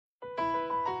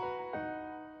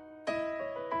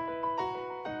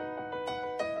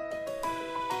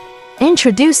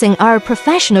Introducing our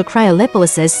professional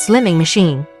Cryolipolysis Slimming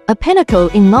Machine, a pinnacle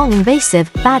in non-invasive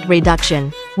fat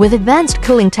reduction. With advanced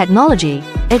cooling technology,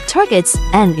 it targets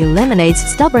and eliminates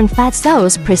stubborn fat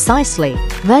cells precisely.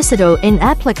 Versatile in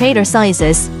applicator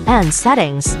sizes and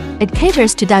settings, it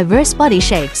caters to diverse body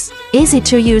shapes.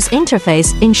 Easy-to-use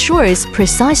interface ensures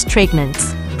precise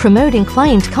treatments, promoting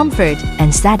client comfort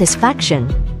and satisfaction.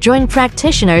 Join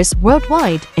practitioners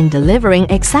worldwide in delivering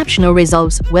exceptional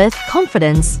results with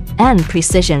confidence and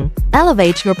precision.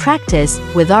 Elevate your practice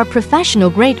with our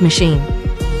professional-grade machine.